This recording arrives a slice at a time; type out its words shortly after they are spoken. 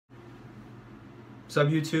What's up,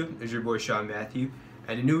 YouTube? It's your boy Sean Matthew,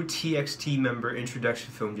 and a new TXT member introduction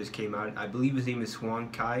film just came out. I believe his name is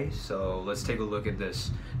HUENINGKAI, so let's take a look at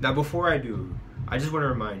this. Now, before I do, I just want to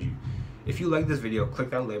remind you, if you like this video, click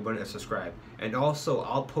that like button and subscribe. And also,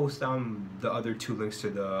 I'll post down the other two links to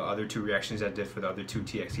the other two reactions I did for the other two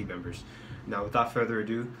TXT members. Now, without further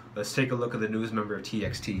ado, let's take a look at the newest member of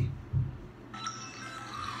TXT.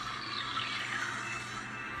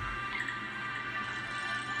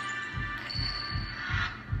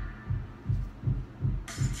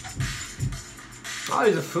 Oh,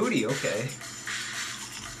 he's a foodie, okay.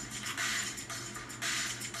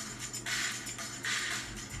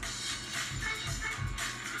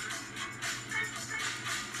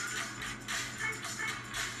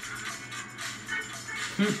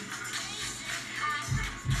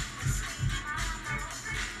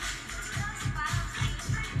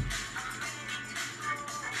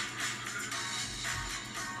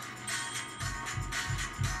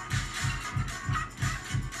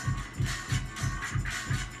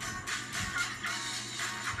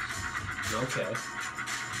 Okay.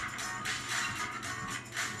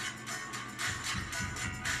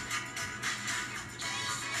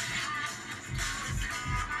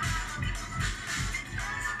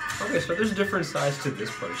 Okay, so there's different sides to this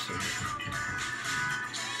person.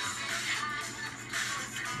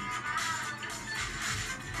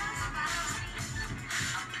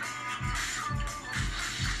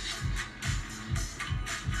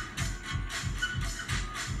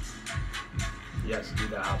 Yes, do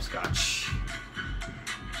the hopscotch.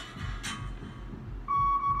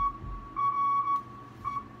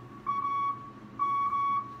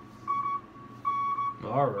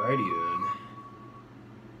 Alrighty then.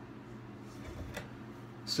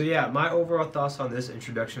 So yeah, my overall thoughts on this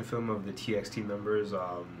introduction film of the TXT members,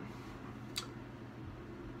 I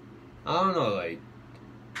don't know, like,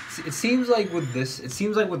 it seems like with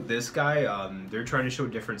this guy, they're trying to show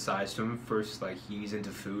different sides to him. First, like, he's into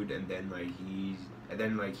food, and then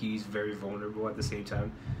he's very vulnerable at the same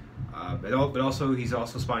time. But also he's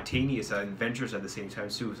also spontaneous and adventurous at the same time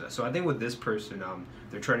too. So I think with this person,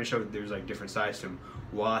 they're trying to show that there's like different sides to him.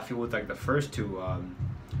 While I feel with like the first two,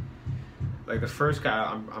 like the first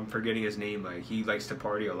guy, I'm forgetting his name. Like, he likes to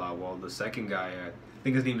party a lot. While the second guy, I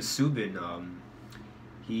think his name is Subin.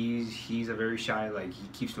 He's a very shy. Like, he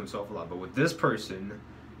keeps to himself a lot. But with this person,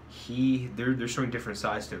 they're showing different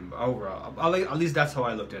sides to him. Overall, at least that's how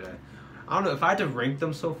I looked at it. I don't know if I had to rank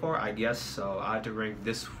them so far. I guess so. I had to rank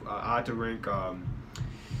this. I had to rank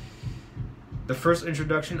the first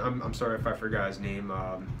introduction. I'm sorry if I forgot his name.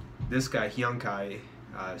 This guy HUENINGKAI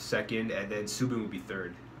second, and then Subin would be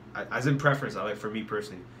third. As in preference, I like for me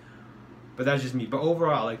personally. But that's just me. But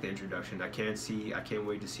overall, I like the introduction. I can't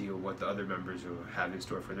wait to see what the other members will have in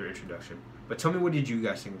store for their introduction. But tell me, what did you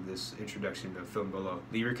guys think of this introduction film below?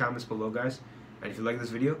 Leave your comments below, guys. And if you like this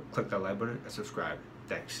video, click that like button and subscribe.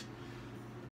 Thanks.